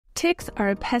Ticks are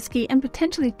a pesky and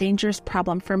potentially dangerous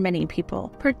problem for many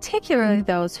people, particularly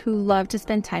those who love to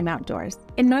spend time outdoors.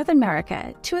 In North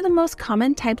America, two of the most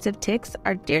common types of ticks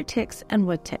are deer ticks and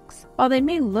wood ticks. While they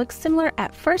may look similar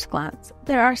at first glance,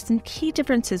 there are some key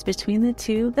differences between the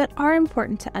two that are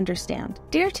important to understand.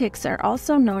 Deer ticks are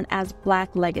also known as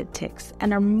black-legged ticks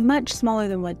and are much smaller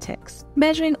than wood ticks,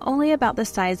 measuring only about the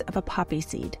size of a poppy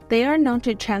seed. They are known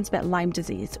to transmit Lyme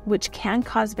disease, which can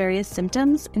cause various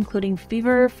symptoms, including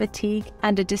fever, fatigue,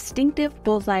 and a distinctive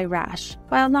bullseye rash.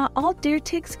 While not all deer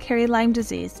ticks carry Lyme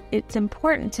disease, it's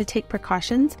important to take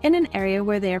precautions in an area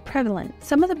where they are prevalent.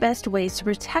 Some of the best ways to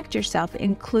protect yourself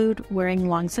include wearing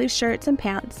long-sleeve shirts and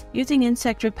pants, using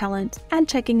insect repellent, and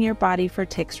checking your body for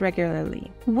ticks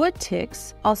regularly. Wood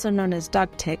ticks, also known as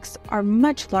dog ticks, are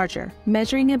much larger,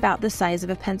 measuring about the size of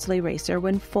a pencil eraser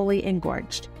when fully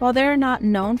engorged. While they are not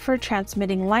known for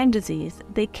transmitting Lyme disease,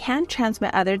 they can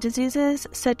transmit other diseases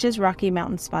such as Rocky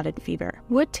Mountain spotted fever.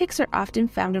 Wood ticks are often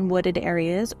found in wooded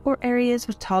areas or areas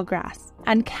with tall grass,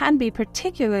 and can be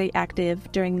particularly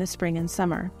active during the spring and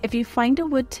summer. If you find a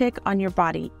wood tick on your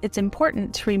body, it's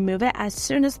important to remove it as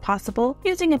soon as possible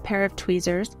using a pair of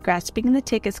tweezers, grasping the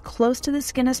tick as close to the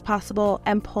skin as possible,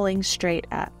 and pulling straight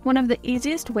up. One of the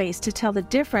easiest ways to tell the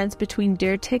difference between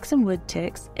deer ticks and wood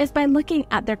ticks is by looking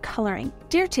at their coloring.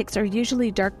 Deer ticks are usually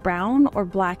dark brown or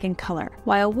black in color,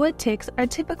 while wood ticks are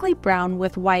typically brown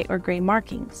with white or gray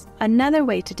markings. Another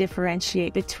way to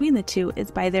differentiate between the two is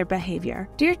by their behavior.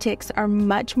 Deer ticks are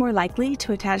much more likely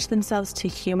to attach themselves to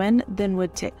human than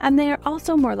wood ticks, and they are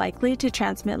also more likely to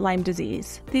transmit Lyme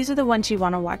disease. These are the ones you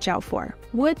want to watch out for.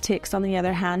 Wood ticks, on the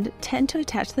other hand, tend to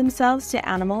attach themselves to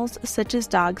animals such as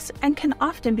dogs and can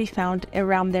often be found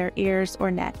around their ears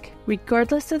or neck.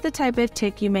 Regardless of the type of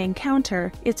tick you may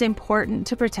encounter, it's important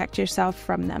to protect yourself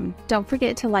from them. Don't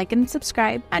forget to like and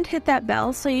subscribe and hit that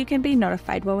bell so you can be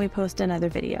notified when we post another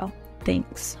video.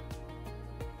 Thanks.